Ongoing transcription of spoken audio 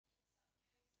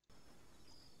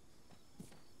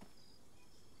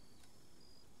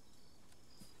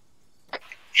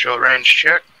Short range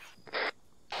check.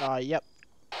 Yep.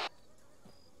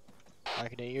 I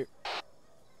can hear you.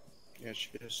 Yes,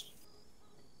 yes.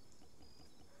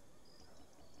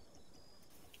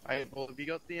 Hey, well, have you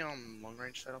got the long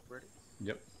range setup ready?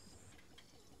 Yep.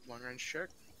 Long range check.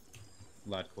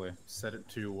 Loud clear. Set it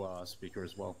to speaker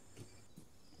as well.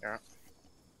 Yeah.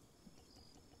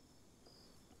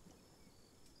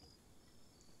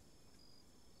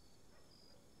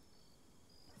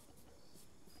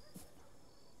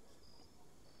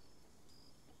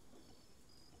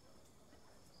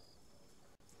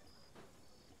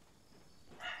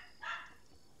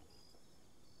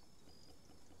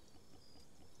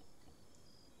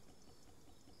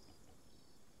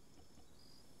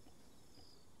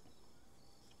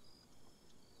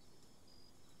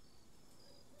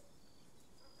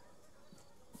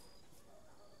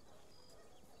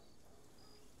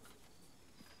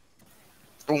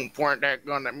 Don't point that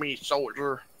gun at me,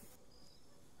 soldier.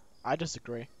 I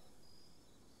disagree.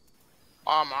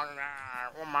 Oh my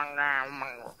god, oh my god, oh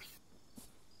my god.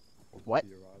 What?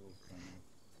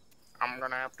 I'm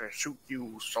gonna have to shoot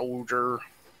you, soldier.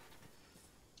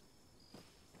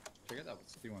 Check out that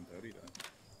C-130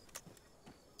 though.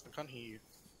 I can't hear you.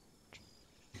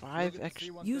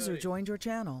 5x. User joined your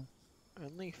channel.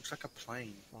 Only Looks like a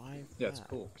plane. 5. Yeah, it's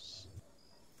cool.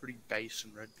 Pretty base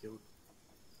in Redfield,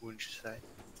 wouldn't you say?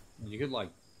 You could like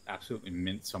absolutely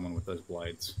mint someone with those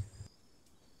blades.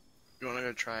 You wanna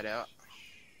go try it out?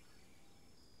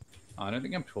 I don't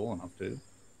think I'm tall enough, dude.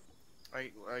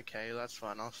 Wait, okay, that's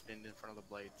fine. I'll stand in front of the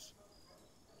blades.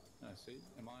 No, see,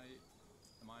 am I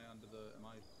under the?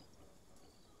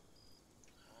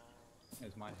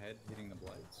 Is my head hitting the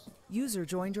blades? User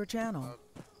joined your channel.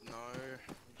 No.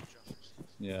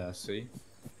 Yeah, see,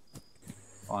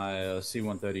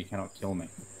 C-130 cannot kill me.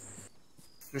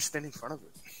 Just stand in front of it.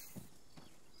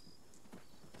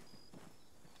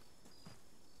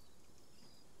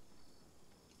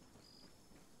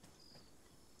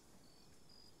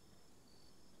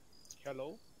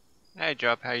 Hello? Hey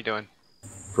Job, how you doing?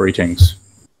 Greetings.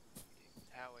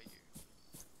 How are you?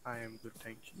 I am good,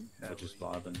 thank you. We're just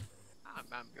vibing.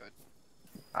 I'm good.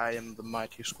 I am the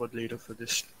mighty squad leader for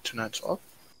this tonight's off.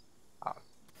 Oh.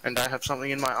 And I have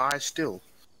something in my eye still.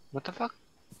 What the fuck?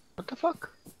 What the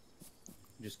fuck?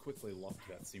 Just quickly locked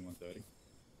that C-130.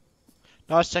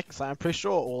 No, I was checking. So I'm pretty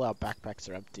sure all our backpacks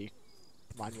are empty.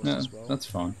 Mine was No, as well. that's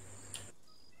fine.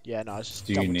 Yeah, no, I was just.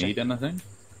 Do you need anything?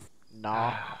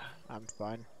 Nah, I'm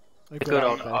fine. Good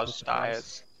old Oz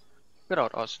tires. Good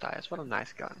old Oz tires. What a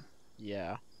nice gun.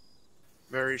 Yeah.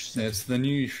 Very Yeah, it's the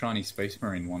new shiny Space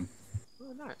Marine one.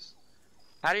 Oh, nice.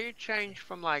 How do you change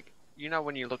from like, you know,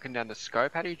 when you're looking down the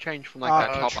scope? How do you change from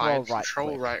like that top iron?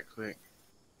 Control right click.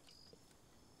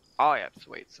 Oh yeah,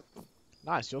 sweet.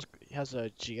 Nice. Yours has a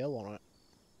GL on it.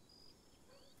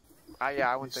 Oh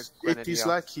yeah, I went to It Grenadier. is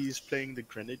like he's playing the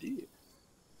Grenadier.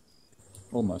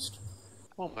 Almost.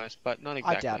 Almost, but not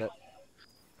exactly. I doubt it.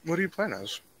 What are you playing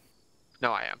as?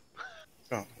 No, I am.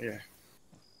 Oh, yeah.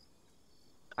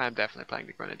 I am definitely playing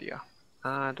the Grenadier.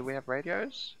 Do we have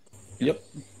radios? Yep.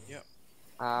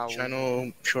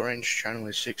 Channel, short range channel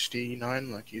is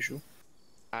 69, like usual.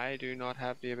 I do not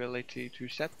have the ability to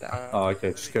set that. Oh,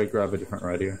 okay. Just go grab a different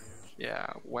radio. Yeah,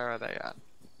 where are they at?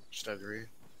 Just over here.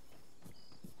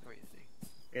 Oh, easy.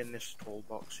 In this tall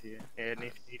box here. And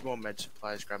if you need more med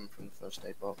supplies, grab them from the first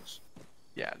aid box.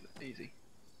 Yeah, easy.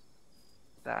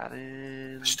 That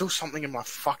in... There's still something in my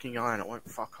fucking eye and it won't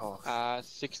fuck off.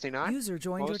 69? User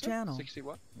joined your channel. 60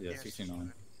 what? Yeah,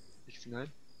 69. 69?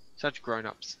 Such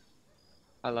grown-ups.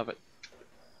 I love it.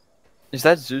 Is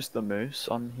that Zeus the Moose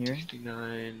on here?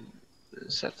 69...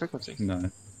 Set frequency.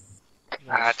 No.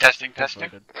 Testing.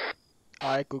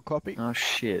 Alright, good copy. Oh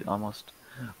shit, I must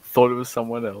thought it was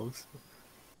someone else.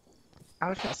 I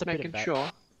was That's just a bit making of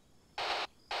sure.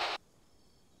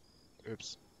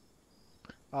 Oops.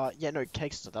 Yeah, no,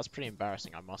 Cakes, that's pretty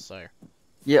embarrassing, I must say.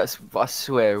 Yes, I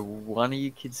swear, one of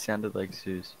you kids sounded like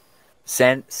Zeus.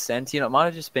 Sentient, it might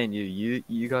have just been you.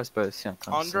 You guys both sound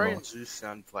kind of Andre similar. and Zeus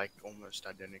sound like almost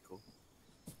identical.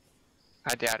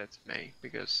 I doubt it's me,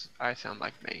 because I sound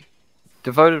like me.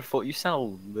 Devoted for you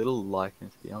sound a little like him,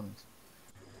 to be honest.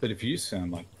 But if you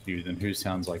sound like you, then who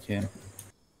sounds like him?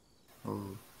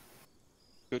 Ooh.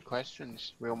 Good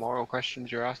questions. Real moral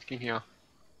questions you're asking here.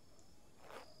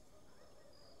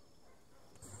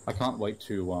 I can't wait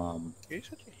to Can you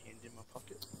put your hand in my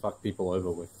pocket? fuck people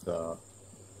over with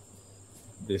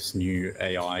this new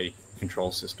AI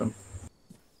control system.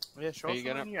 Oh, yeah, sure. Are you Some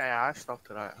gonna- new AI stuff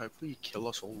tonight. Hopefully you kill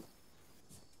us all.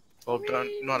 Well, don't,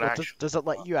 not Well, actually. does it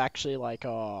let you actually, like,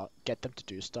 get them to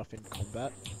do stuff in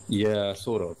combat? Yeah,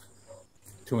 sort of.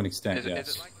 To an extent, Is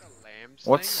yes. it like the LAMs LAMS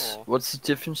What's thing? Or? what's the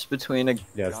difference between a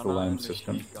Yeah, it's the gunner LAM and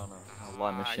system. machine gunner? A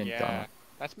light machine yeah. gunner.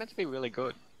 That's meant to be really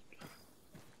good.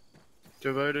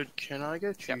 Devoted, can I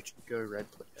get you to go red,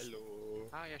 please? Hello.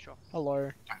 Oh, yeah, sure.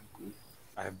 Hello. I'm good.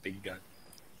 I have big gun.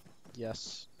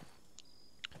 Yes.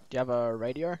 Do you have a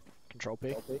radio? Control P?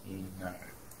 No.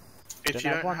 If Don't you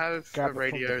have don't one? have Grab a it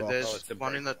from the radio, box. Oh, there's it's a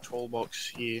one break. in the toolbox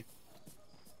here.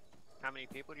 How many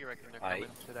people do you reckon are Eight. coming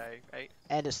today? 8?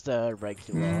 And it's the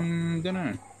regular. Don't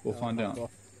know. We'll find out.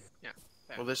 number.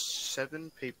 Well, there's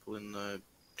 7 people in the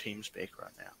team speak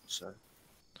right now, so...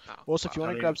 Oh, Also, if you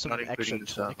want Not to grab in- some not extra including the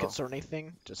server. tourniquets or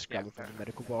anything, just grab Yeah, it from fair. the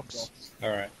medical box.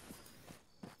 Alright.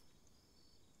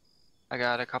 I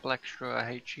got a couple extra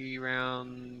HE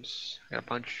rounds. Got a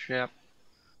bunch, yep.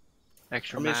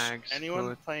 Extra Is mags. anyone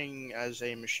good. playing as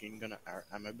a machine gunner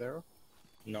ammo barrel?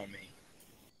 Not me.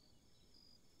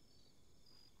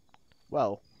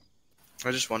 Well, I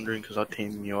was just wondering because I'll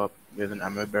team you up with an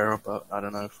ammo barrel, but I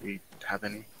don't know if we have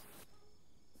any.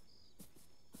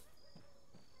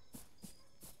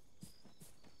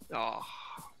 Oh,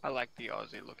 I like the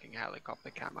Aussie looking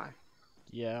helicopter camo.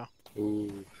 yeah.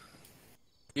 Ooh.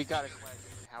 You gotta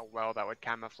question how well that would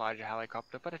camouflage a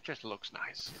helicopter, but it just looks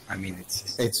nice. I mean,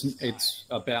 it's It's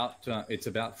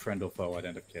about friend or foe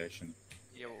identification.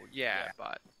 Yeah,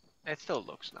 but it still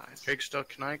looks nice. Trickster,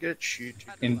 can I get you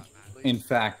to... In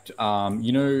fact,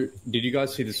 did you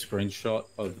guys see the screenshot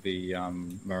of the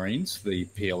Marines, the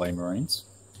PLA Marines?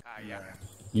 Yeah.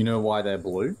 You know why they're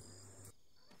blue?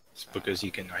 It's because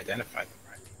you can identify them,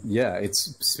 right? Yeah,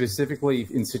 it's specifically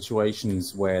in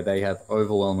situations where they have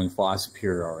overwhelming fire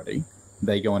superiority.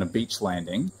 They go on a beach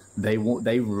landing. They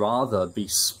rather be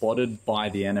spotted by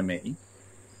the enemy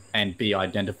and be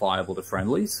identifiable to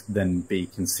friendlies than be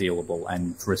concealable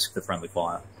and risk the friendly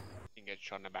fire. You can get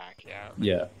shot in the back, yeah.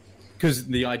 Yeah, because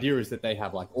the idea is that they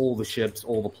have like all the ships,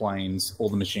 all the planes, all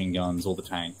the machine guns, all the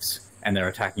tanks, and they're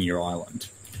attacking your island.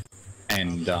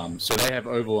 And so they have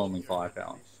overwhelming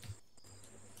firepower.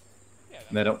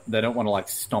 They don't want to like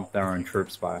stomp their own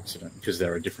troops by accident because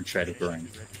they're a different shade of green.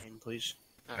 Red team, please.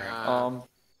 Yeah,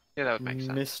 that would make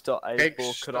sense. Mr. Able,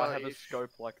 Extra could I have a if-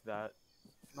 scope like that?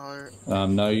 No.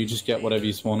 No, you just get whatever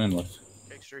you spawn in with.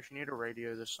 Trickster, if you need a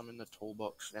radio, there's some in the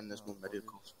toolbox, and there's more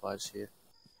medical supplies here.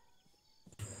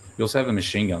 You also have a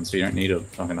machine gun, so you don't need a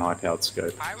fucking high-powered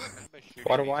scope. I remember shooting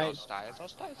Why do these I- hostiles.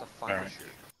 Hostiles are fun Alright. to shoot.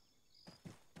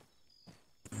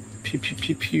 Pew pew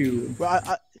pew pew.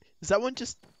 Well, is that one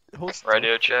just... hold still.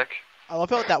 Radio check. I love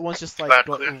how that one's just like Bad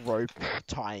got clear. a rope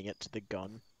tying it to the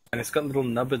gun. And it's got little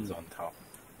nubbins on top.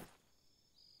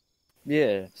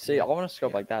 Yeah, see, I want a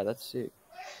scope like that. That's sick.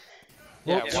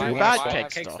 Yeah, Well, Do why- you why wanna bad swap,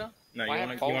 Kegster? Kegster? No, Why you have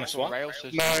want bolts to swap? or rail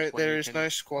systems No, when there you is can- no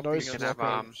swapping. No You can have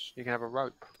you can have a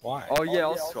rope. Why? Oh yeah,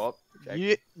 I'll swap.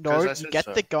 You no, 'Cause I you said get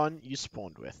so. the gun you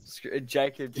spawned with.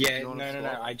 Jacob, did Yeah, you no, wanna no, no.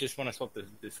 swap? I just want to swap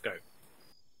the scope.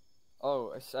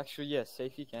 Oh, it's actually, yeah, see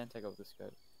if you can take off the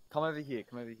scope. Come over here,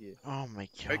 come over here. Oh my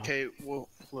god. Okay, well,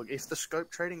 look, if the scope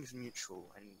trading is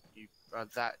mutual and you are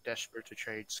that desperate to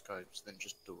trade scopes, then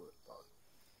just do it. But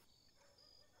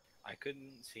I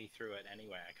couldn't see through it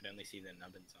anyway. I could only see the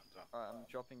nubbins on top. Alright, I'm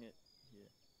dropping it here.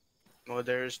 well,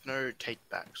 there is no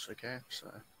takebacks, okay?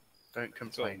 So don't It's all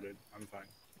complain. good. I'm fine.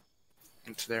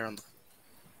 It's there on the...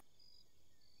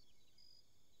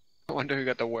 I wonder who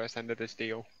got the worst end of this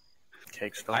deal.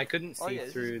 cake stuff. I couldn't see Oh, yeah,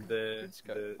 this through is the good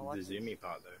scope. I like the this. zoomy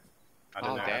part though. I don't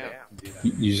Oh, know damn. how to do that.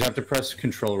 You just have to press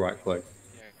Control right click.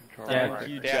 Yeah, control. Thank right.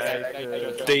 you, Yeah, Jake.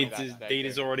 just told me Deed that is, today, deed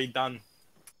is Jake. already done.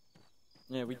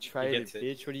 Yeah, we traded, gets it.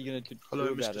 bitch. What are you gonna do Hello,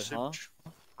 about Mr. it, huh? Simch.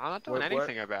 I'm not doing What-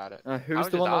 anything about it. Who's was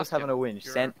the just one that was asking. having a whinge?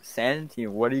 You're Sanity,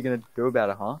 what are you gonna do about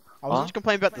it, huh? I wasn't just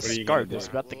complaining about the What are you gonna scope, do? it was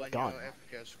about the Well, then gun. your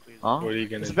FPS, please. Huh? What are you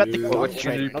gonna It's about the do? gun What you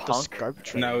trading, do, not the punk? scope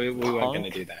trading. No, we weren't Punk. gonna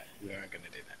do that. We weren't gonna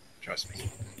do that. Trust me.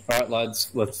 Alright,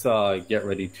 lads, let's get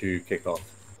ready to kick off.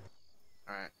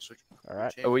 Alright, so...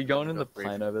 Alright. Are we going in the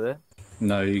plane over there?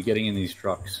 No, you're getting in these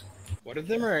trucks. What did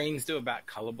the Marines do about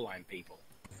colorblind people?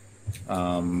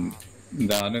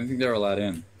 No, I don't think they're allowed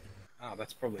in. Oh,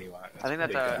 that's probably why. I think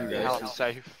that's probably a good. health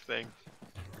safe thing.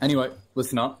 Anyway,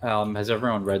 listen up. Has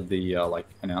everyone read the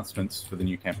announcements for the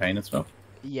new campaign and stuff?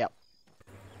 Yep.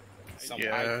 Someone-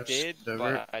 Yeah. I did, the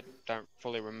but I don't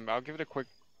fully remember. I'll give it a quick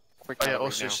Oh, yeah, read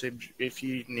also, now. Sib, if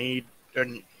you need a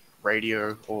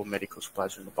radio or medical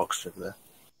supplies in the box over there.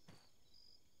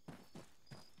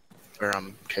 Where,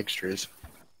 Kegster is.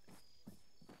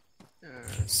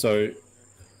 So,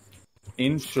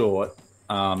 in short,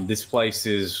 this place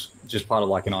is just part of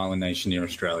like an island nation near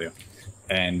Australia.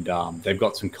 And they've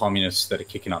got some communists that are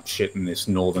kicking up shit in this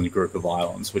northern group of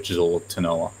islands, which is all of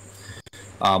Tanoa.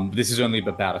 This is only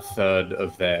about a third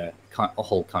of their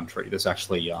whole country. There's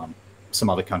actually some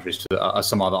other countries to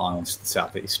some other islands to the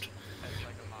southeast. It's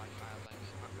like a large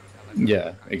island.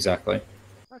 Yeah, exactly.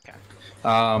 Okay.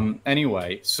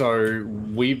 Anyway, so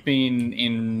we've been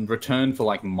in return for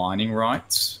like mining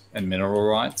rights and mineral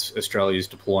rights. Australia's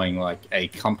deploying like a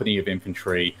company of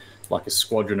infantry, like a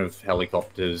squadron of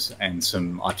helicopters, and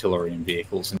some artillery and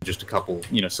vehicles, and just a couple,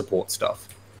 support stuff.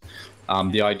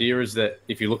 The idea is that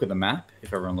if you look at the map,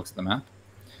 if everyone looks at the map,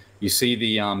 you see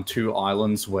the 2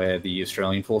 islands where the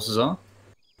Australian forces are.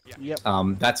 Yep.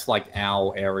 That's like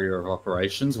our area of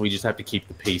operations. We just have to keep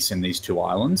the peace in these 2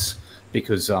 islands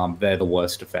because they're the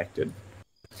worst affected.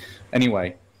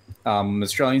 Anyway,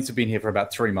 Australians have been here for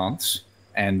about 3 months,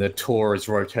 and the tour is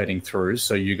rotating through.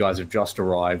 So you guys have just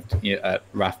arrived at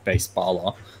RAF Base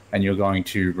Bala, and you're going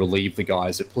to relieve the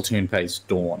guys at Platoon Base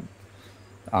Dawn.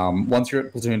 Once you're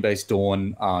at Platoon Base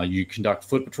Dawn, you conduct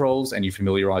foot patrols and you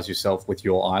familiarize yourself with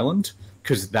your island,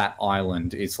 because that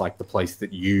island is like the place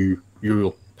that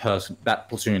that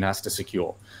platoon has to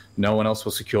secure. No one else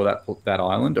will secure that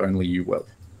island. Only you will.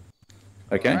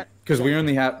 Okay, because we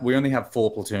only have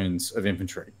 4 platoons of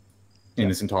infantry in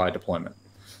this entire deployment.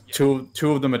 Two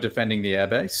of them are defending the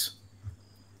airbase.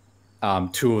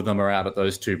 2 of them are out at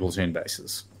those 2 platoon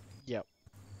bases. Yep.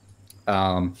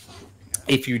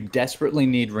 If you desperately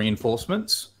need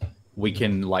reinforcements, we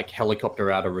can like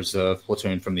helicopter out a reserve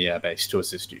platoon from the airbase to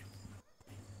assist you,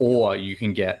 or you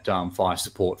can get fire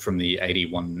support from the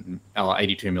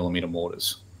 82 millimeter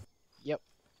mortars. Yep.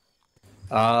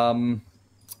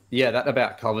 Yeah, that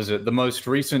about covers it. The most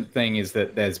recent thing is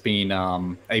that there's been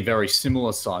a very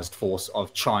similar sized force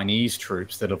of Chinese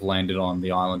troops that have landed on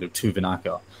the island of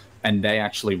Tuvanaka, and they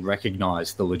actually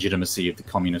recognize the legitimacy of the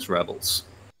communist rebels.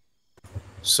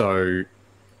 So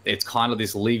it's kind of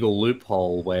this legal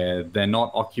loophole where they're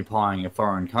not occupying a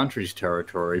foreign country's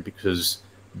territory because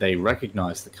they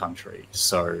recognize the country.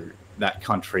 So that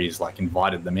country is like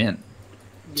invited them in,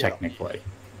 technically.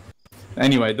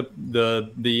 Anyway,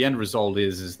 the end result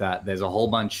is that there's a whole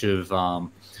bunch of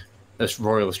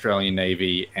Royal Australian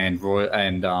Navy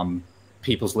and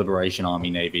People's Liberation Army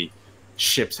Navy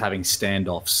ships having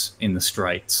standoffs in the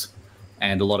Straits,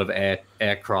 and a lot of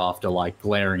aircraft are like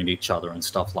glaring at each other and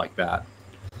stuff like that.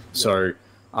 So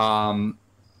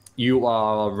you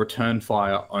are return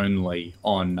fire only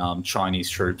on Chinese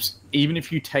troops. Even if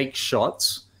you take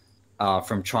shots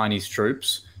from Chinese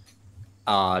troops,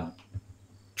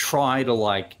 try to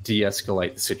like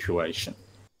de-escalate the situation.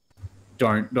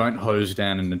 Don't hose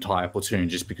down an entire platoon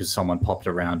just because someone popped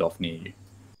a round off near you.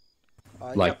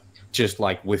 Just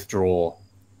like withdraw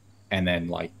and then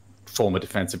like form a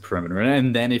defensive perimeter,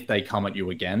 and then if they come at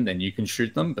you again, then you can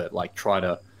shoot them. But like try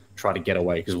to get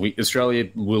away, because Australia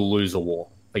will lose a war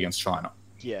against China.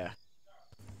 Yeah.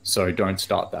 So don't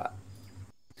start that.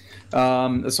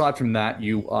 Aside from that,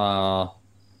 you are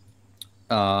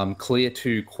clear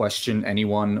to question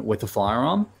anyone with a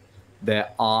firearm. They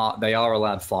are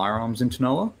allowed firearms in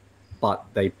Tanoa, but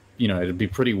it'd be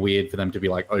pretty weird for them to be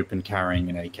like open carrying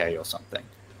an AK or something.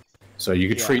 So you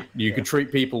could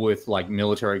treat people with like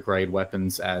military grade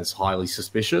weapons as highly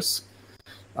suspicious.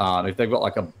 If they've got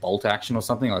like a bolt action or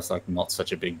something, that's like not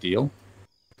such a big deal.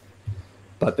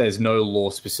 But there's no law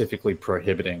specifically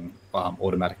prohibiting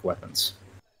automatic weapons.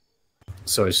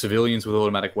 So civilians with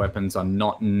automatic weapons are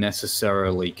not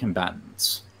necessarily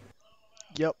combatants.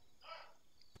 Yep.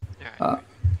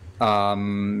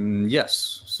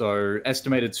 Yes. So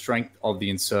estimated strength of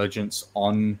the insurgents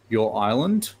on your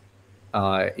island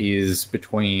is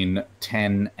between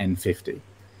 10 and 50.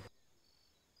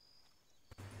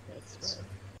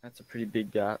 That's a pretty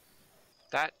big gap.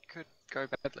 That could go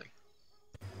badly.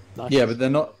 Yeah, but they're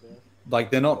not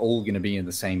all going to be in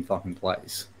the same fucking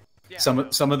place. Yeah,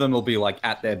 Some of them will be like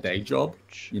at their day job,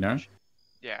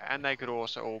 Yeah, and they could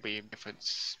also all be in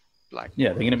different Yeah,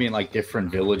 they're going to be in like different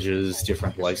villages,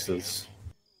 different places.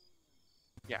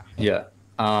 Yeah. Yeah.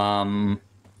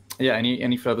 Yeah.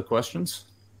 Any further questions?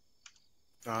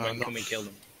 When can we kill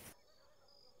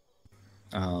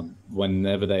them?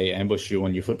 Whenever they ambush you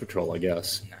on your foot patrol, I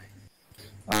guess.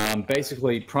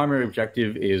 Basically, primary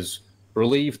objective is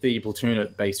relieve the platoon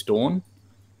at Base Dawn,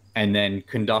 and then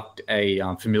conduct a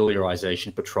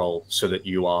familiarization patrol so that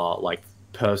you are like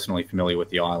personally familiar with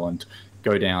the island.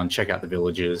 Go down, check out the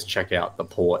villages, check out the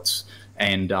ports,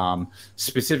 and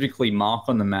specifically mark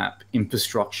on the map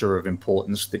infrastructure of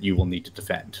importance that you will need to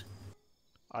defend.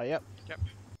 Yep.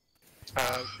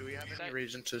 Do we have any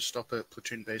reason to stop at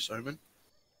Platoon Base Omen?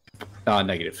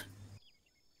 Negative.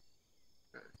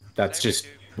 That's just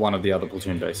one of the other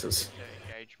platoon bases.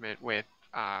 Engagement with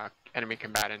enemy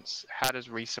combatants. How does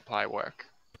resupply work?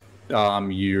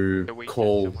 You Do we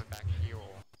call... send someone back here, or...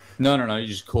 No. You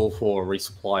just call for a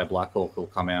resupply. A Black Hawk will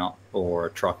come out, or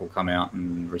a truck will come out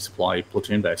and resupply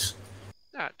platoon base.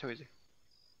 Ah, too easy.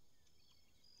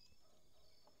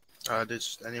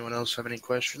 Does anyone else have any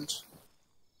questions?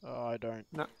 Oh, I don't.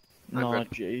 No,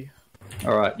 G.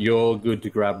 All right, you're good to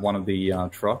grab one of the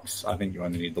trucks. I think you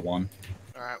only need the one.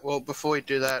 Alright, well, before we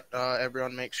do that,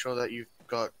 everyone make sure that you've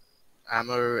got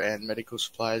ammo and medical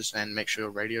supplies, and make sure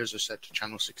your radios are set to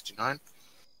channel 69.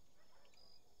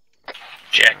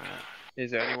 Check.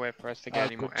 Is there any way for us to get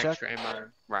any good more check. extra ammo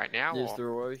right now? Is Or... there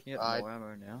a way we can get I more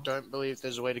ammo now? Don't believe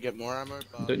there's a way to get more ammo,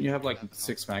 but... Don't you have like enough.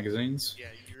 6 magazines? Yeah,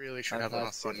 you really should have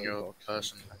That's enough on your 7 boxes.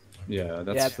 person. Yeah, yeah,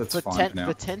 that's for fine 10 for now.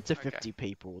 for 10 to 50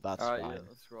 people, that's Alright, fine. yeah,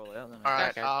 let's roll out then.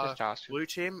 Alright, Okay, just ask. Blue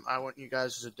team, I want you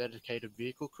guys as a dedicated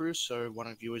vehicle crew, so one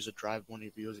of you is a driver, one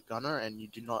of you is a gunner, and you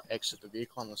do not exit the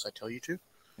vehicle unless I tell you to.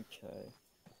 Okay.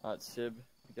 Alright, Sib,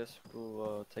 I guess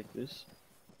we'll take this.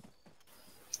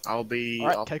 I'll be...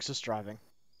 Alright, Cakes is driving.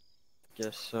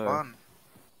 Guess so. Fun.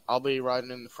 I'll be riding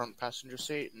in the front passenger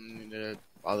seat, and the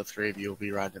other 3 of you will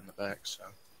be riding in the back, so...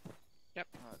 Yep.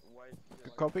 Alright, wait.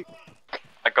 Good copy.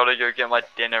 I gotta go get my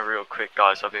dinner real quick,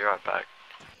 guys. I'll be right back.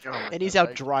 And he's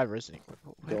our driver, isn't he?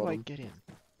 Where do I get in?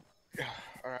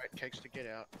 Alright, Cakes to get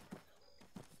out.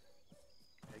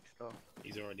 Cakes to...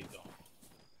 He's already gone.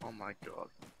 Oh my god.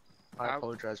 I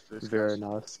apologize for this. Very guys.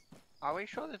 nice. Are we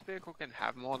sure this vehicle can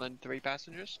have more than 3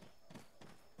 passengers?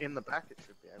 In the back it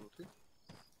should be able to.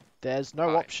 There's no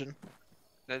Right. option.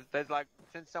 There's like,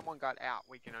 since someone got out,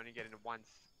 we can only get into 1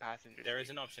 passenger. There is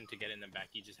an option to get in the back.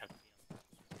 You just have to.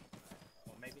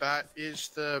 Well, maybe. That is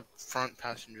the front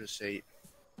passenger seat.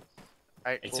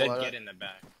 It said get in the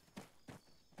back.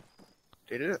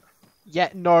 Did it? Yeah,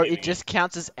 no, What do you it mean? just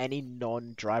counts as any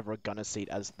non-driver or gunner seat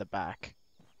as the back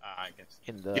I guess.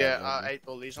 in the. Yeah, 8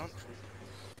 ball these aren't.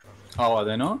 Oh, are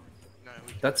they not? No,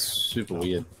 That's super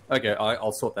weird. Okay,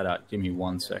 I'll sort that out. Give me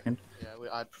 1 second. Yeah,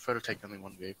 I prefer to take only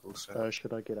one vehicle, so...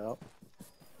 Should I get out?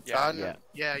 Yeah, no, yeah.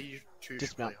 yeah, you two should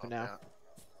Dismount probably for hop now. out.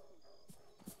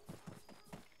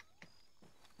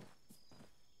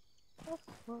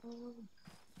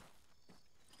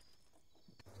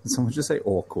 Did someone just say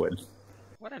awkward?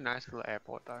 What a nice little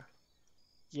airport, though.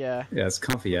 Yeah, Yeah, it's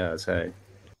comfy as, hey.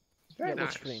 Very it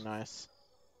looks nice. pretty nice.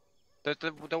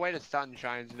 The way the sun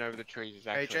shines in over the trees is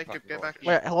actually. Hey, Jacob, fucking get back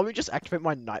gorgeous. Wait, let me just activate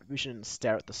my night vision and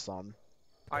stare at the sun.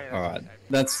 Oh, yeah, Alright,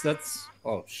 that's that's...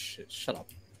 Oh, shit, shut up.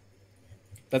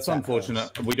 That's That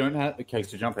unfortunate. We don't have a Case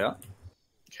to jump out.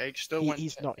 Cake still He- went...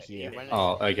 he's not here.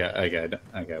 Oh,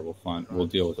 okay, we'll find. We'll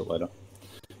deal with it later.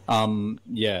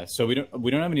 Yeah. So we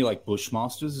don't have any like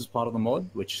Bushmasters as part of the mod,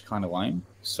 which is kind of lame.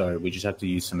 So we just have to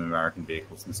use some American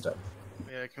vehicles instead.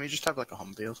 Yeah, can we just have like a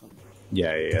Humvee or something?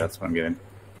 Yeah. That's what I'm getting.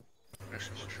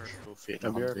 Actually, not sure if we'll fit in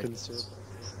a Humvee. Americans.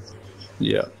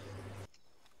 Yeah.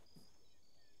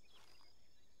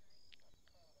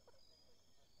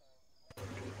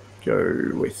 Go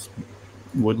with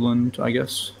Woodland, I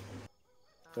guess.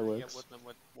 That Yeah, works. Woodland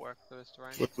would work for this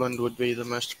terrain. Woodland would be the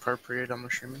most appropriate, I'm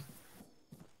assuming.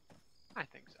 I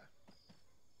think so.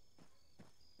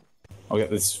 I'll get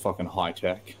this fucking high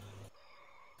tech.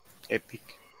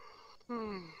 Epic.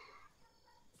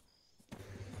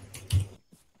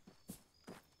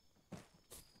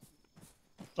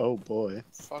 Oh boy.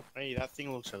 Fuck me, that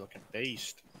thing looks like a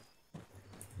beast.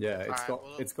 Yeah, Alright,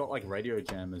 well- it's got like radio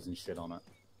jammers and shit on it.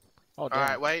 Oh, damn.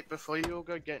 Alright, wait, before you all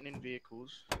go getting in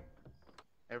vehicles,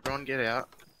 everyone get out.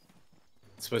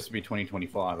 It's supposed to be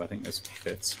 2025. I think this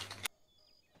fits.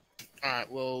 Alright,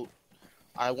 well,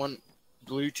 I want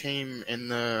blue team in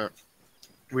the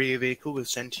rear vehicle with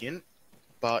Sentient,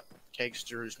 but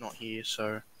Kegster is not here,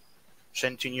 so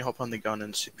Sentient, you hop on the gun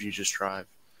and Sib, you just drive.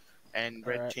 And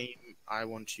red Alright. team, I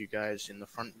want you guys in the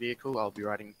front vehicle. I'll be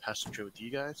riding passenger with you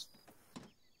guys.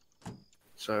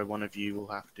 So one of you will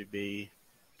have to be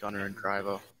gunner and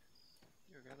driver.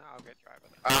 You're gonna. I'll get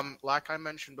driver. Then. Like I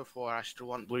mentioned before, I still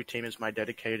want blue team as my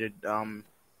dedicated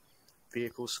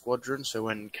vehicle squadron. So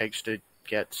when Kegster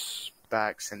gets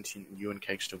back, Sentient, you and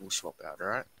Kegster will swap out. All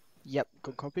right? Yep,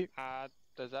 good copy.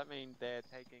 Does that mean they're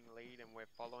taking lead and we're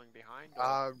following behind?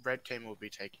 Or... Red team will be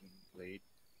taking lead.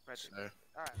 Red team. So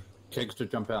Alright. Kegs to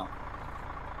jump out.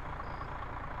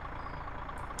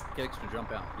 Kegs to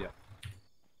jump out. Yeah.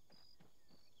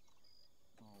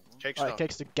 Kegster, Alright,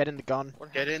 Cakes to get in the gun.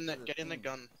 What get happens in to get in the thing?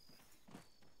 gun.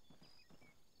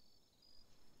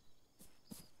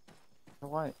 Oh,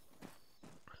 wait.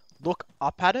 Look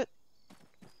up at it.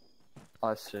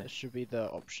 I see. There should be the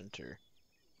option to.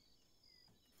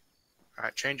 All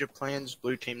right, change of plans.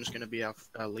 Blue team is going to be our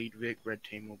lead Vic. Red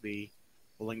team will be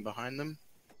pulling behind them.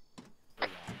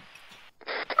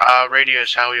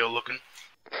 Radios, how are you looking?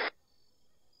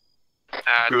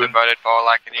 Devoted for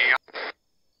like an year.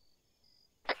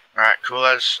 Alright, cool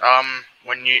as,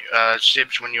 when you,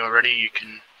 Sibs, when you're ready, you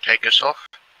can take us off.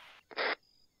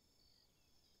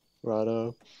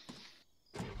 Righto.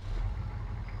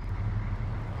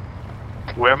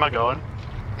 Where am I going?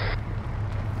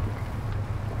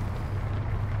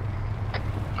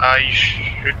 You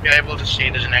should be able to see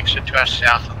there's an exit to our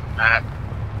south on the map.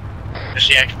 Just,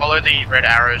 yeah, follow the red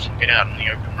arrows and get out on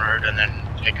the open road and then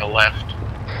take a left.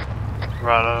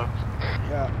 Righto.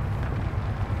 Yeah.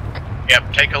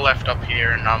 Yep, take a left up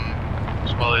here and,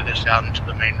 just follow this out into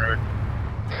the main road.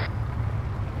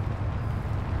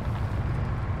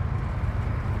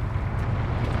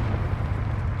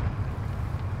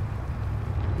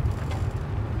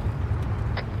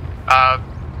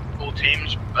 All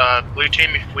teams, blue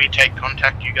team, if we take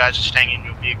contact, you guys are staying in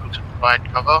your vehicle to provide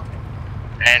cover,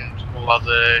 and all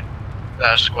other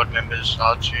squad members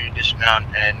are to dismount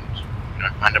and, you know,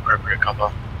 find appropriate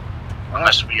cover.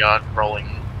 Unless we are rolling,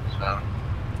 so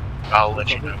I'll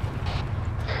let you know.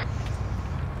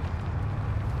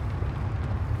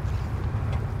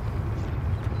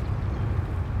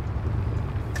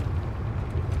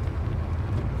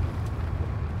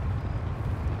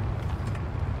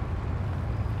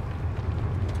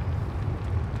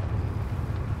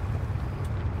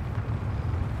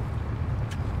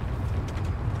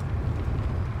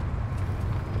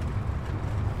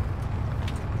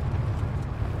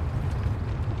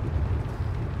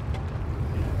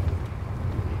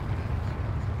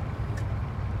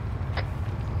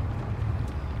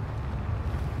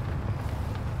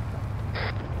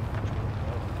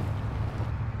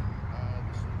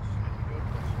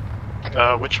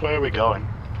 Which way are we going?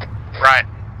 Right.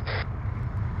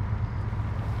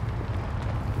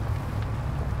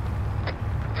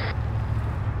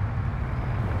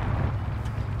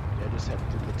 Yeah, just head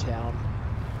through the town.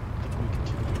 I think we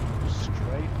continue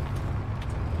straight.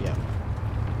 Yeah.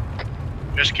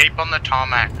 Just keep on the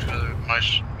tarmac for the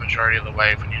majority of the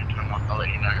way. If we need to turn off, I'll let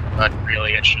you know. But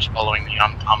really, it's just following the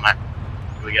tarmac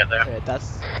till we get there. Okay,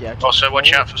 that's yeah. Also,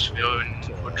 watch out for civilian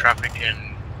foot traffic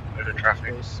and motor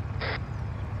traffic.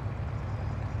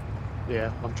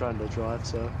 Yeah, I'm trying to drive,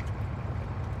 so.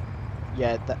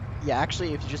 Yeah,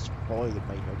 actually, if you just follow the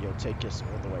main road, it'll take us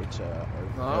all the way to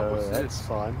over. What's that's this?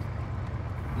 fine.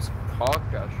 This car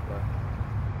crash, bro.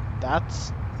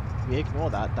 That's we ignore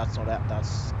that. That's not out.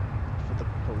 That's for the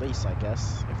police, I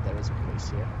guess, if there is a police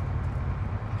here.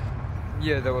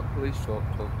 Yeah, there were police talking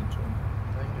to him.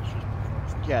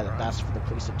 Yeah, that's for the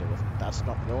police to deal with. That's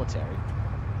not military.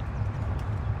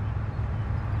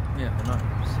 Yeah, I know.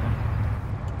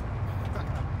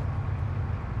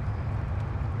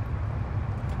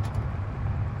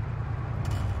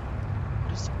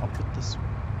 Just up with this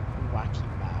wacky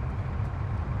map.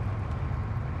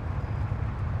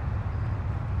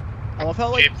 I love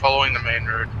how Keep following the main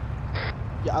road.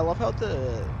 yeah, I love how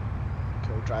the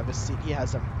co-driver seat here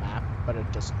has a map, but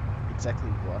it doesn't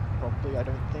exactly work properly. I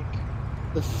don't think.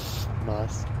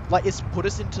 Nice. Like it's put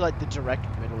us into like the direct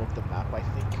middle of the map. I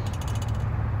think.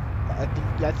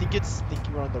 I think it's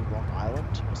thinking we're on the wrong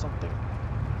island or something.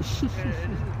 Yeah,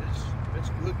 it's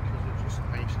good because it just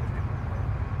makes it a bit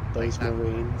more. Those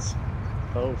Marines.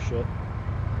 Oh shit.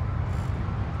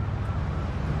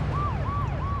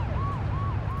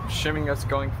 Assuming us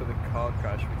going for the car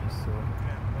crash we just saw.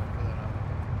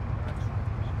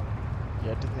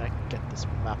 Yeah, I don't think I can get this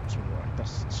map to work.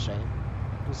 That's a shame.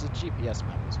 There's a GPS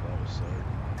map as well, so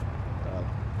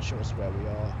show us where we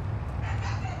are.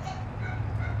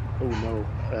 Oh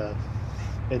no.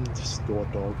 End store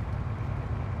dog.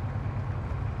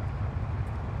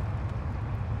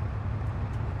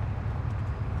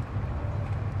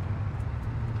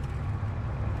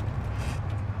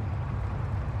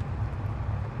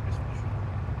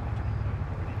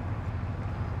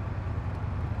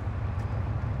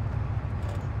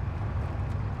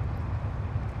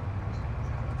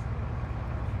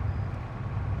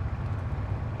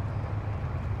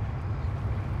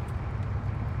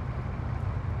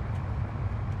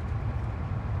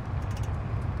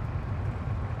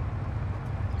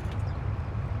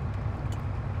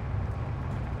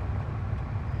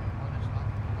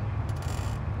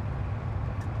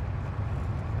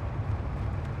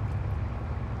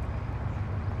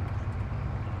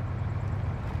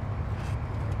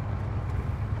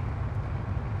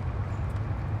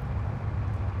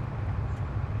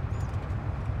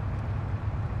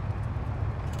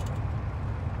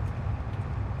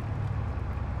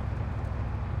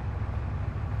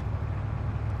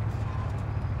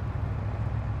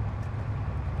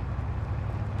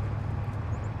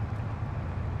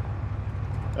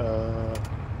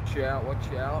 Watch out,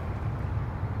 watch out.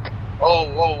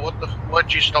 Whoa,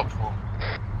 what'd you stop for?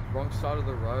 Wrong side of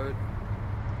the road.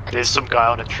 There's some guy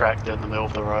on a tractor in the middle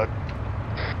of the road.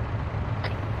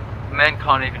 The man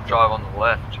can't even drive on the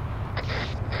left.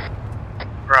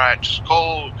 Right, just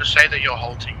say that you're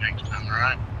halting next time,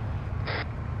 alright?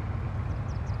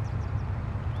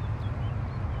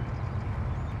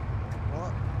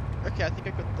 Well, okay, I think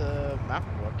I got the map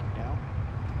working now.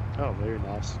 Oh, very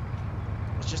nice.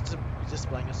 It's just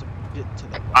displaying us a bit to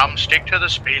the right. Stick to the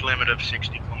speed limit of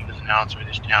 60 kilometers an hour through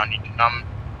this town. You can,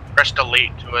 press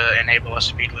delete to enable a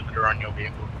speed limiter on your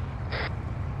vehicle.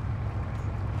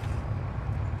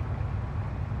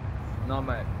 No,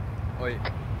 mate. Wait.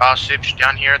 Sips,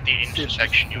 down here at the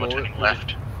intersection, you are turning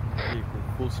left. Vehicle,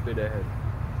 full speed ahead.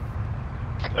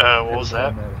 What was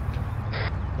that?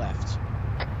 Left.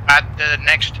 At the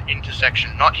next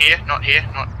intersection. Not here, okay.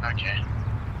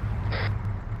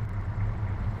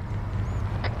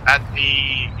 At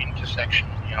the intersection,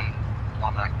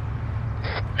 tarmac.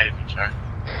 Pavement, sorry.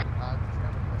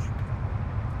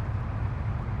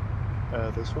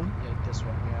 This one? Yeah, this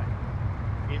one,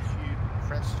 yeah. If you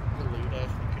press delete, I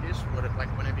think it is,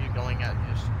 whenever you're going at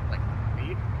just,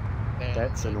 speed, then...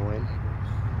 That's annoying.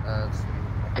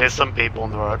 There's some people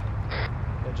on the road.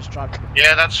 Yeah, just drive to the...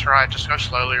 Yeah, that's right, just go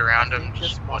slowly around I them, think this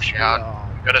just must watch be, out.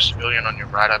 You've got a civilian on your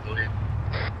right, I believe.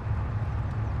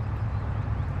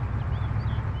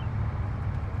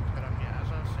 But, yeah, as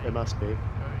I was saying... It must be.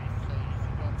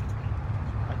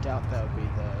 I doubt that would be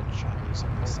the Chinese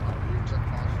on this island.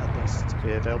 At least,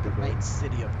 Yeah, that'll be the good. main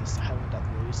city of this island at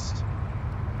least.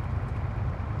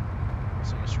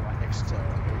 So it's right next to...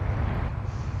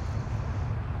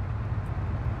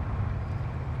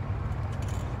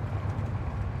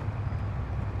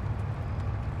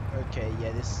 Okay,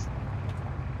 yeah, this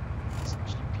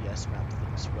GPS map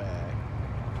thinks where,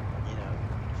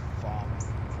 farm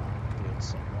field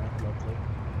somewhere locally.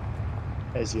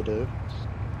 As you do.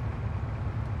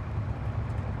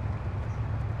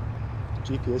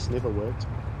 GPS never worked.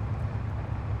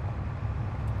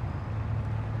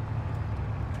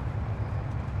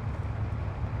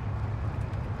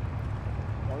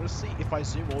 Honestly, if I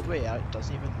zoom all the way out, it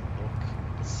doesn't even look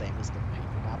the same as the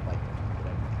paper map, what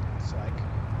everything looks like.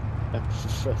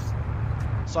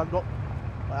 So I'm not...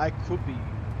 I could be...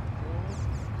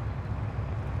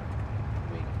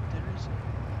 Wait, there is a...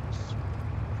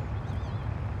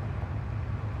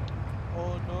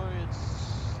 Oh no, it's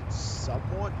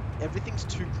somewhat... Everything's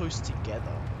too close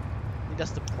together. I think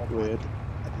that's the problem. Weird.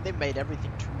 I think they made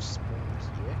everything too small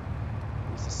here.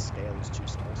 Because the scale is too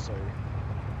small, so...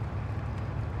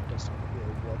 It doesn't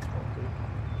really work properly.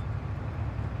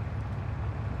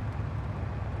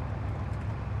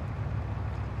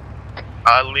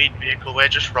 Lead vehicle, we're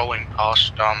just rolling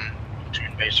past,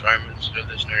 platoon base owners, so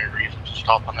there's no reason to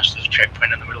stop unless there's a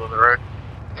checkpoint in the middle of the road.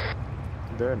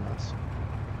 Very nice.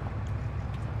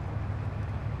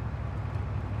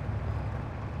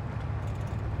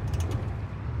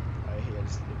 Right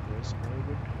here's the voice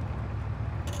mode.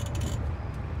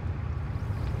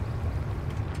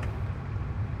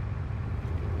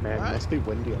 Man, it must be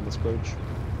windy on this bridge.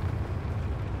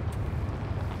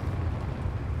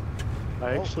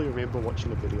 I actually remember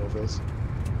watching a video of this.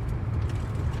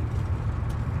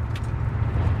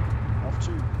 Off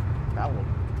to Malum.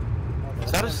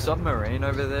 Is that a submarine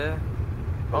over there?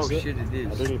 Oh Is it? shit, it I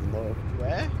is. don't even know.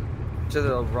 Where? To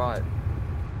the right.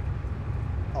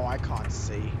 Oh, I can't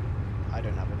see. I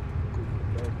don't have a good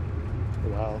window.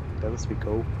 Wow, that must be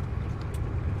cool.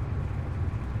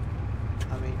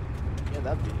 I mean, yeah,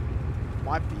 that'd be...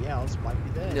 Might be ours, might be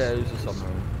theirs. Yeah, it is a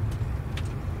submarine.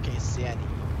 Can you see any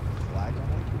flag on it?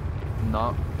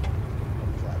 No. No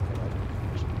flag, but I don't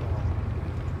know.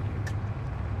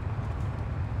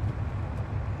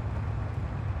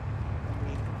 I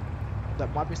mean, that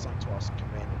might be something to ask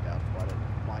command about, but it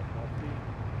might not be.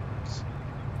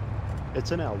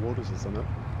 It's in our waters, isn't it?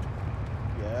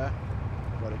 Yeah,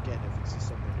 but again, if it's a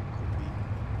submarine, it could be.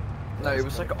 No, it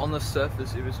was on the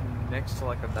surface. It was next to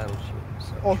a battleship.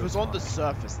 So Oh, if it was on the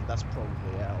surface, then that's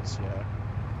probably ours, yeah.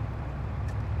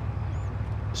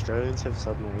 Australians have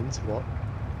submarines, what?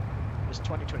 It's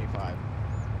 2025.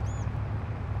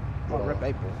 Oh, Oh. rip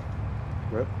April.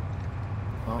 Rip?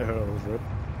 Oh. Oh, rip.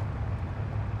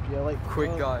 Yeah, like...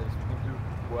 Quick, guys. We can do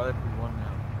whatever we want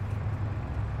now.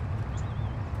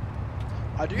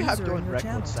 I do have User you in on your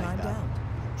channel record saying timed that.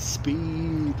 out.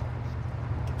 Speed!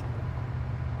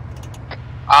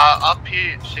 Up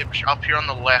here, Sipch, up here on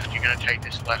the left, you're gonna take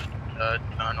this left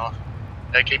turn off.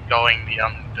 They keep going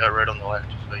the road on the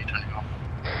left, so you're turning off.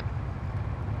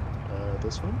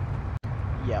 This one?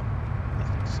 Yep, I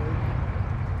think so.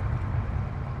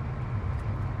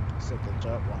 Except the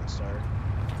dirt one, so...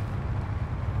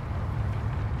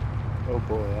 Oh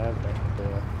boy, I have that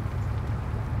there.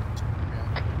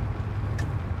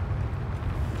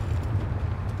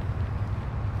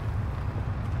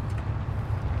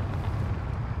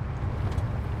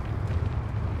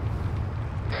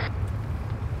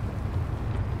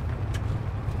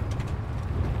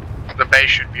 The base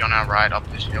should be on our right up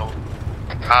this hill.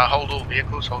 Hold all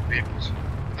vehicles, hold vehicles.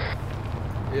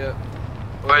 Yeah.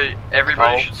 Wait,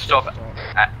 everybody Hold. should stop.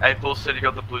 April said you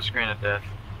got the blue screen of death.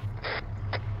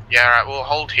 Yeah, alright, we'll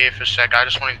hold here for a sec. I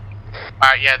just want to...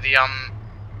 Alright, yeah, the,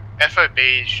 FOB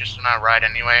is just on our right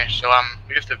anyway, so,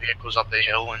 move the vehicles up the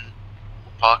hill and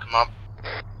we'll park them up.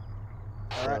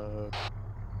 Alright.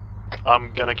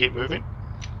 I'm gonna keep moving.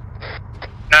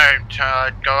 No,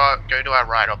 go to our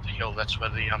right up the hill, that's where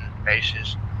the, base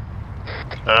is.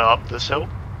 Up this hill?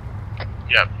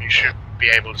 Yep, you should be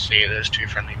able to see it. There's 2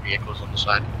 friendly vehicles on the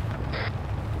side.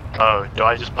 Oh, do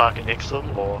I just park it next to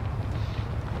them, or?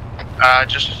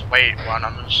 Just wait one,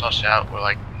 I'm gonna suss out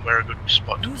where a good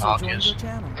spot to User park joined is. your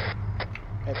channel.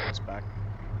 April's back.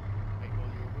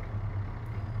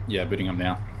 Yeah, booting up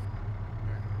now.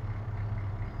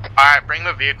 Alright, bring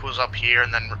the vehicles up here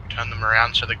and then turn them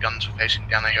around so the guns are facing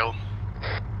down the hill.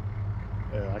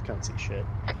 I can't see shit.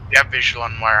 You have visual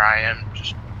on where I am,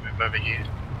 just move over here.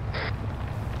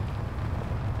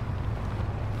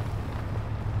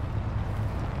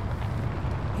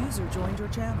 User joined your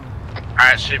channel.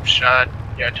 Alright, Sips,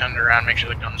 yeah, turn it around, make sure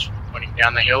the gun's pointing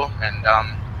down the hill, and,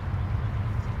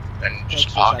 then just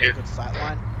park it. Good sight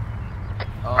line.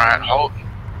 Alright, hold.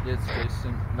 Yeah, it's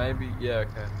decent. Maybe, yeah,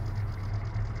 okay.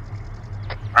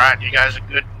 Alright, you guys are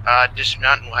good.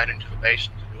 Dismount and we'll head into the base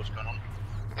and see what's going on.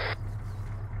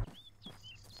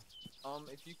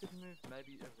 If you could move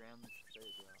maybe around the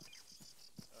tree,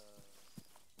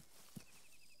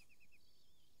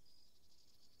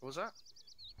 What was that?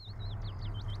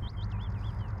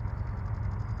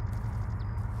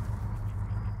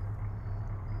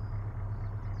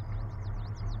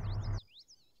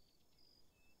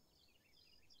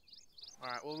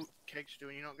 Alright, well, Cake's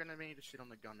doing, you're not gonna need to sit on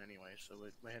the gun anyway, so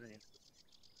we're heading in.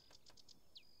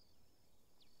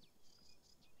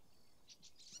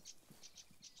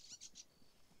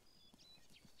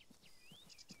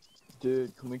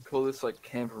 Dude, can we call this like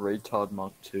Camp Retard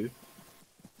Mark 2?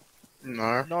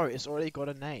 No. No, it's already got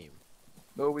a name.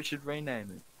 Well, we should rename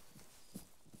it.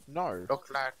 No. Look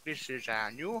like this is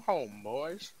our new home,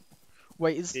 boys.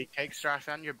 Wait, is... See, Cakester, I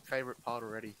found your favorite part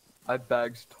already. I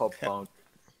bagged top bunk.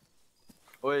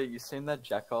 Wait, you seen that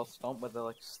jackass stomp where they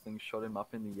like slingshot him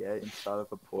up in the air inside of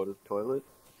a porta toilet?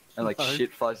 And like No.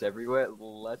 shit flies everywhere?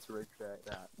 Let's recreate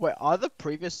that. Wait, are the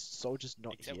previous soldiers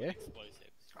not Except here? with explosives.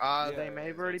 They Yeah, may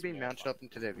have already that's been more mounted fun. up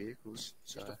into their vehicles,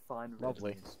 so... Just a fine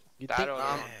Lovely. residence. You'd That think, or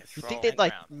you throw think they'd and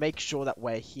like round. make sure that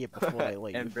we're here before they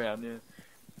leave. And Brown, yeah.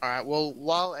 Alright, well,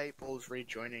 while April's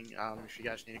rejoining, if you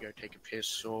guys need to go take a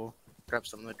piss or grab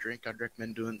something to drink, I'd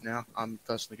recommend doing it now. I'm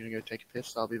personally gonna go take a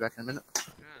piss, I'll be back in a minute.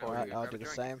 Alright, you I'll grab do a the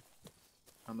drink. same.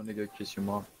 I'm gonna go kiss your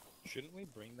mom. Shouldn't we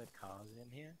bring the cars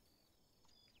in here?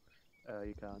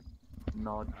 You can't.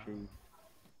 Nah, G.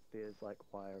 There's like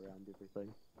wire around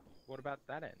everything. What about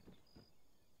that end?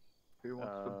 Who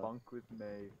wants to bunk with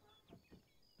me?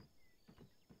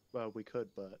 Well, we could,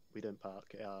 but we didn't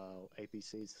park our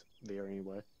APCs there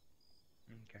anyway.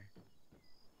 Okay.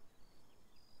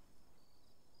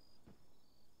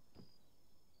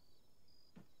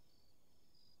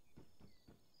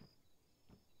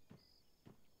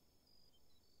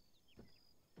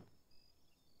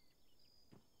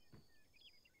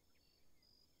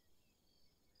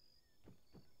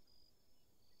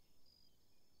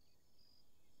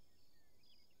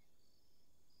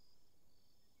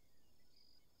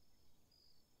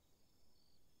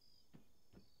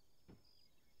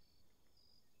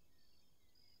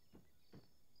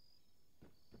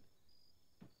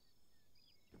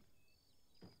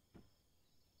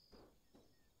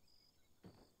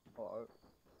 Uh-oh.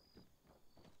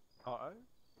 Uh-oh?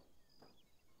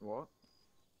 What?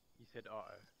 You said uh-oh.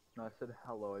 No, I said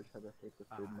hello, I just had a heap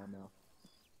of food in my mouth.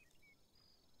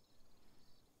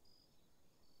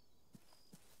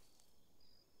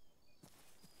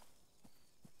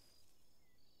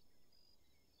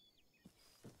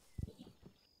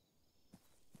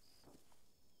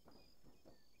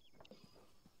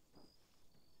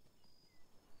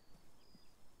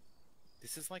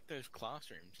 This is like those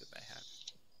classrooms that they have.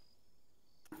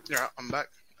 Yeah, I'm back.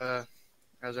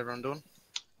 How's everyone doing?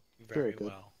 Very good.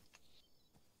 well.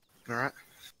 Alright.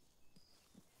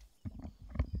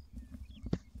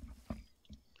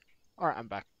 Alright, I'm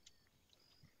back.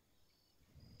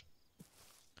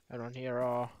 Everyone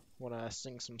here wanna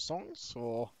sing some songs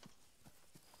or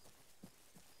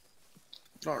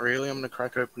Not really. I'm gonna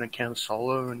crack open a can of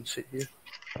solo and sit here.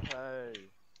 Hey,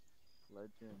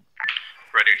 legend.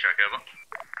 Radio check over.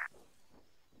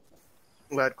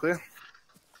 Loud clear.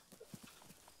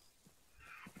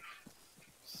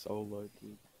 Solo,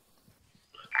 dude.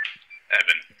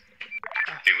 Evan,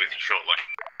 be with you shortly.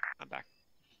 I'm back.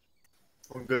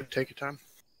 All good. Take your time.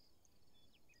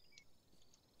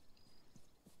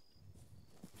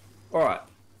 Alright.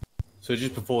 So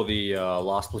just before the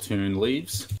last platoon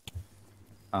leaves,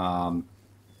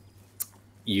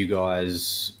 you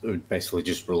guys are basically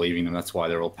just relieving them. That's why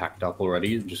they're all packed up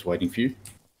already, just waiting for you.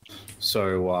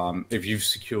 So if you've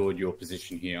secured your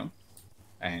position here,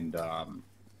 and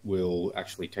we'll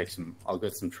actually take some... I'll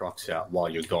get some trucks out while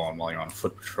you're gone, while you're on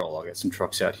foot patrol. I'll get some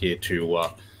trucks out here to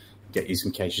get you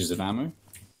some caches of ammo.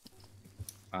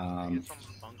 Get some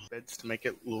bunk beds to make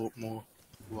it look more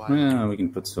light. Yeah, we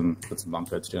can put some bunk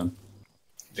beds down.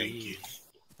 Thank you.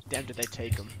 Damn, did they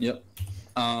take them? Yep.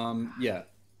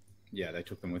 Yeah, they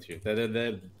took them with you.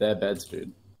 They're beds,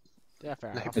 dude. Yeah,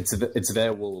 fair enough. It's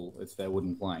their wool. It's their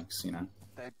wooden planks, you know.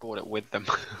 They brought it with them.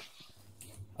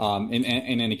 In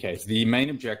any case, the main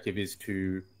objective is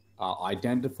to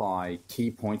identify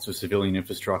key points of civilian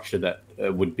infrastructure that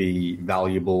would be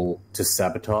valuable to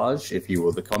sabotage if you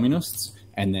were the communists,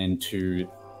 and then to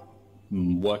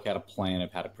work out a plan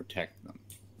of how to protect them.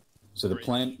 So the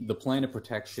plan of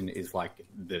protection is like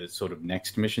the sort of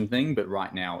next mission thing, but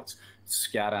right now it's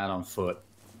scout out on foot.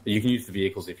 You can use the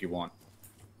vehicles if you want.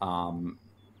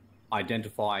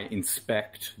 Identify,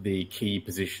 inspect the key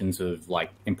positions of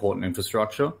like important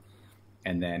infrastructure,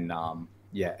 and then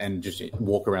and just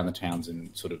walk around the towns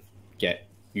and sort of get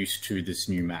used to this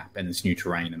new map and this new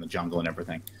terrain and the jungle and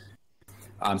everything.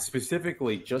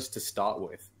 Specifically, just to start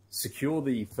with, secure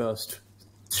the first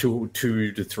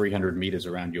 200 to 300 meters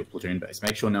around your platoon base.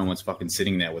 Make sure no one's fucking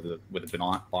sitting there with a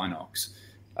binocs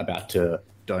about to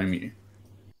dome you.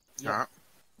 Alright.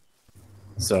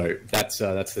 So that's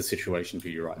the situation for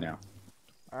you right now.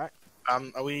 Alright.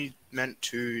 Are we meant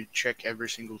to check every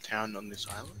single town on this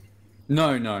island?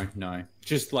 No.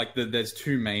 Just like there's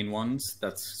two main ones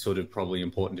that's sort of probably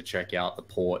important to check out, the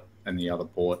port and the other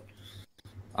port.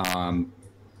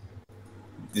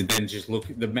 Then just look,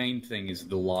 the main thing is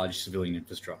the large civilian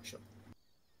infrastructure.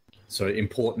 So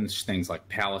important things like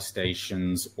power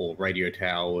stations or radio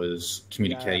towers,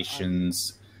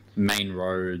 communications, main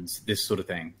roads, this sort of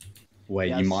thing. Where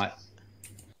you might...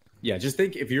 Yeah, just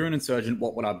think, if you're an insurgent,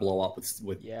 what would I blow up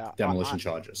with demolition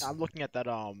charges? I'm looking at that,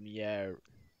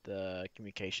 the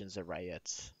communications array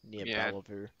near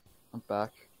Bellevue. I'm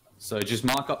back. So just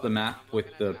mark up the map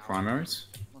with the primaries.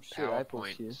 Oh shit, April's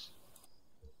here.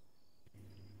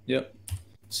 Yep.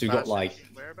 So you got like...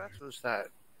 Whereabouts was that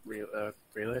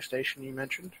relay station you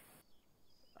mentioned?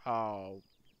 Oh,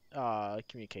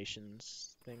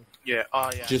 communications thing. Yeah,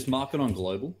 yeah. Just mark it on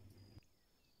global.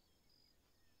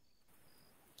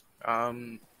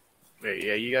 Wait,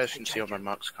 yeah, you guys can see all my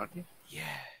marks, can't you?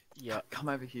 Yeah. Come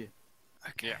over here.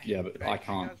 Okay. Yeah, but I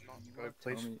can't.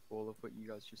 Tell me all of what you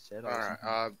guys just said.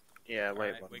 Alright, yeah,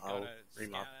 wait We're one, I'll gonna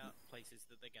remark. scout out places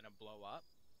that they're gonna blow up,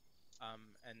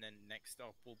 and then next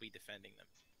stop we'll be defending them.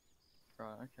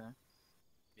 Right, okay.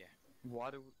 Yeah.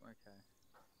 Why do we... Okay.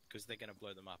 Because they're gonna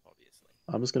blow them up, obviously.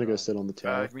 I'm just gonna go sit on the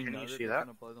tower. We Can know you that see they're that?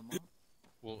 gonna blow them up?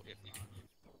 Well, if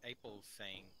April's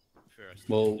saying first...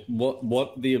 Well,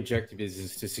 what the objective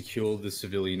is to secure the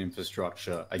civilian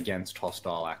infrastructure against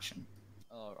hostile action.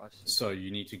 Oh, I see. So you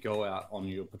need to go out on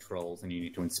your patrols and you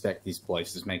need to inspect these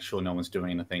places, make sure no one's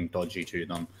doing anything dodgy to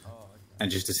them, Oh, okay. and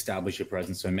just establish your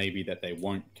presence so maybe that they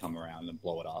won't come around and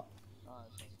blow it up. Oh, I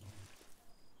see.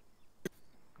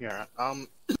 Yeah,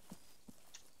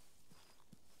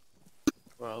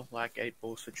 well, like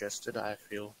 8-Ball suggested, I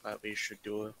feel that we should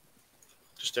do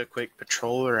just a quick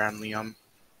patrol around the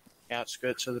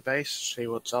outskirts of the base, see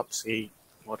what's up, see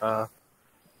what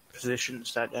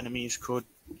positions that enemies could,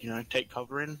 take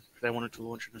cover in if they wanted to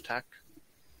launch an attack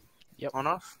on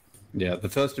us. Yeah, the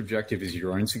first objective is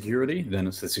your own security, then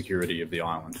it's the security of the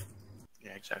island.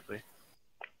 Yeah, exactly.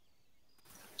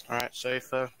 Alright, so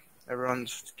if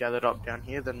everyone's gathered up down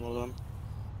here, then we'll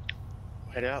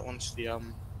head out once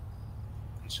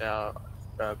our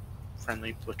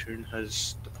friendly platoon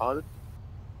has departed.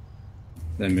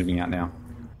 They're moving out now.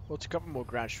 Well, to cover more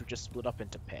ground, should we just split up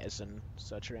into pairs and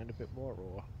search around a bit more,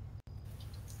 or...?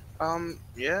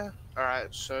 Yeah.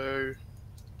 Alright, so...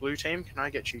 Blue team, can I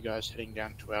get you guys heading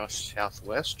down to our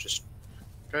southwest? Just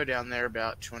go down there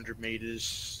about 200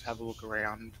 meters, have a look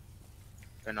around,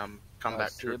 then come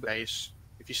back to a base.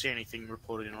 If you see anything,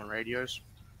 report it in on radios.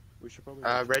 We should probably...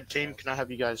 Red team, can I have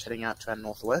you guys heading out to our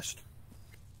northwest?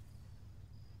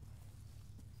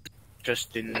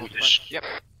 Just in. Yep.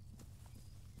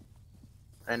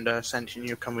 And Sentient,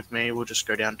 you come with me. We'll just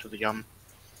go down to the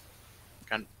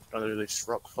kind of this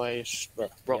rock face.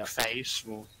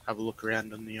 We'll have a look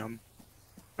around on the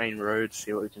main road,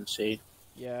 see what we can see.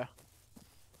 Yeah.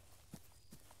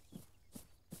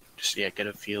 Just get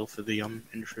a feel for the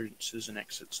entrances and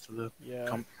exits to the Yeah.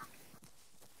 compound.